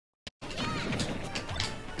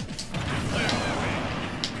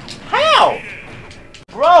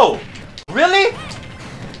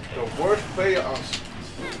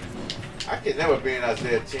I can never be in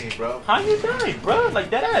Isaiah team, bro. How you die, bro? Like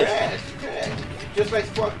that ass. Yes, you can. Just like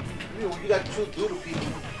fuck, when you got two doodle people,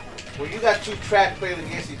 when you got two trash playing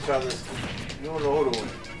against each other, you don't know who to win.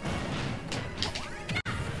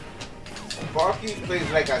 Sparky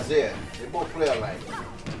plays like Isaiah. They both play alike.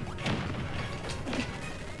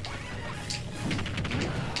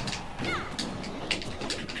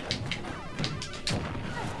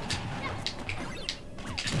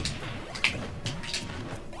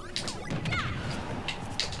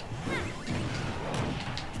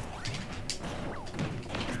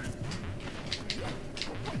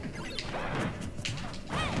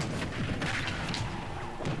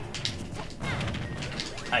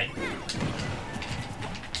 Hey.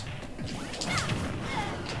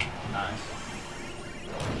 Nice.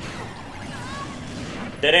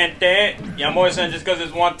 Didn't your boy saying just because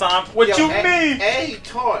it's one time? What you mean? Hey,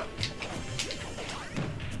 taunt.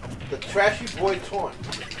 The trashy boy taunt.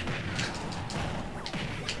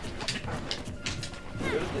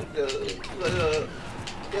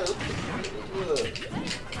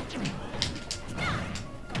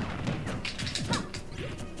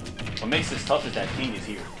 What makes this tough is that King is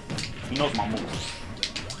here. He knows my moves.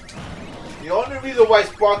 The only reason why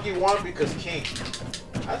Sparky won because King.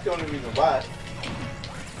 That's the only reason why.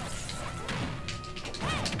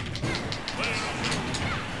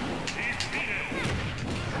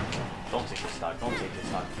 Don't take this stock. Don't take this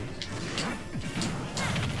stock, please.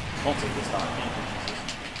 Don't take this stock.